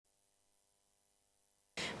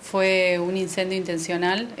fue un incendio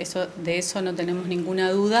intencional, de eso no tenemos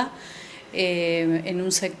ninguna duda, en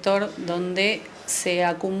un sector donde se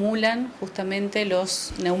acumulan justamente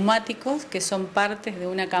los neumáticos, que son partes de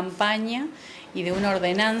una campaña y de una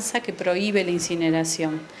ordenanza que prohíbe la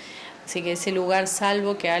incineración. Así que ese lugar,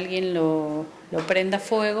 salvo que alguien lo prenda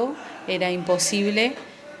fuego, era imposible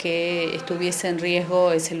que estuviese en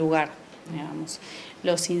riesgo ese lugar, digamos.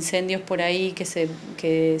 Los incendios por ahí que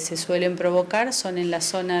se suelen provocar son en la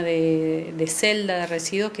zona de celda de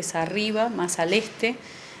residuos, que es arriba, más al este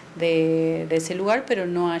de ese lugar, pero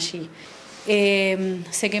no allí.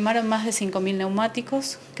 Se quemaron más de 5.000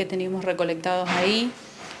 neumáticos que teníamos recolectados ahí.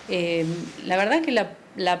 La verdad que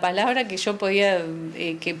la palabra que yo podría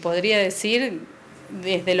decir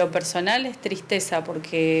desde lo personal es tristeza,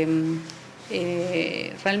 porque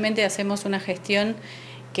realmente hacemos una gestión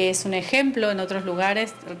que es un ejemplo en otros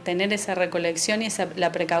lugares, tener esa recolección y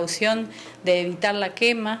la precaución de evitar la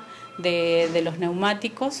quema de los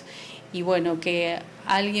neumáticos, y bueno, que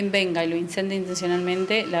alguien venga y lo incendie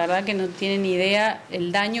intencionalmente, la verdad que no tienen idea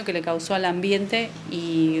el daño que le causó al ambiente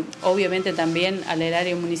y obviamente también al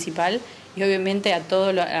erario municipal y obviamente a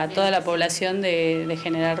toda la población de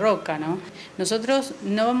General Roca, ¿no? Nosotros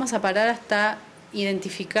no vamos a parar hasta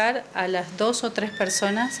identificar a las 2 o 3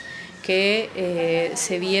 personas que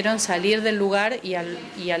se vieron salir del lugar y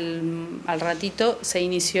al ratito se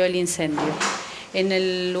inició el incendio. En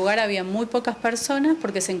el lugar había muy pocas personas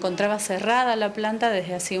porque se encontraba cerrada la planta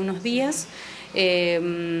desde hace unos días,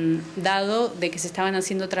 dado de que se estaban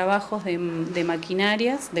haciendo trabajos de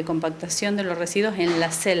maquinarias, de compactación de los residuos en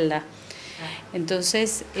la celda.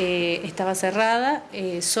 Entonces estaba cerrada,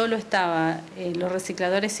 solo estaban los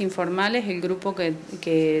recicladores informales, el grupo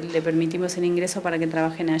que le permitimos el ingreso para que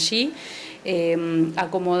trabajen allí,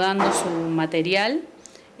 acomodando su material,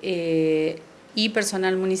 y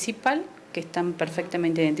personal municipal, que están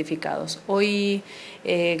perfectamente identificados. Hoy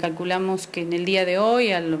calculamos que en el día de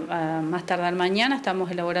hoy, a más tardar mañana, estamos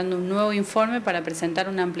elaborando un nuevo informe para presentar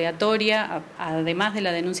una ampliatoria, además de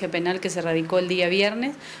la denuncia penal que se radicó el día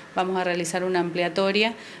viernes, vamos a realizar una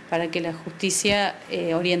ampliatoria para que la justicia,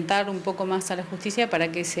 orientar un poco más a la justicia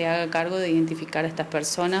para que se haga cargo de identificar a estas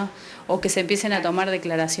personas o que se empiecen a tomar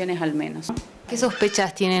declaraciones al menos. ¿Qué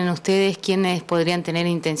sospechas tienen ustedes? ¿Quiénes podrían tener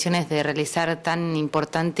intenciones de realizar tan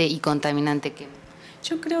importante y contaminante quema?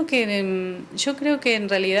 Yo creo que en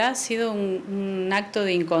realidad ha sido un acto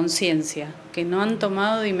de inconsciencia, que no han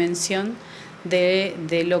tomado dimensión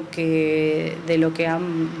de lo que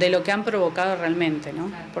han provocado realmente, ¿no?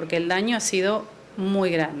 Porque el daño ha sido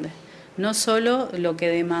muy grande. No solo lo que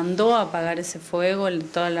demandó apagar ese fuego,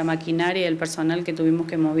 toda la maquinaria y el personal que tuvimos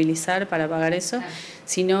que movilizar para apagar eso,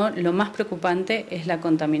 sino lo más preocupante es la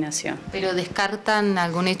contaminación. ¿Pero descartan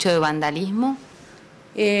algún hecho de vandalismo?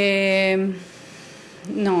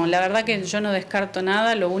 No, la verdad que yo no descarto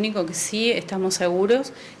nada, lo único que sí estamos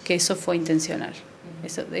seguros que eso fue intencional.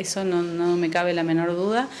 Eso no me cabe la menor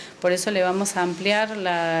duda, por eso le vamos a ampliar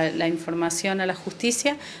la información a la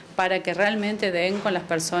justicia para que realmente den con las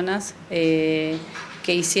personas que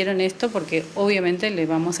hicieron esto, porque obviamente les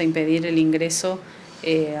vamos a impedir el ingreso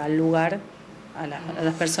al lugar a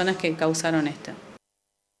las personas que causaron esto.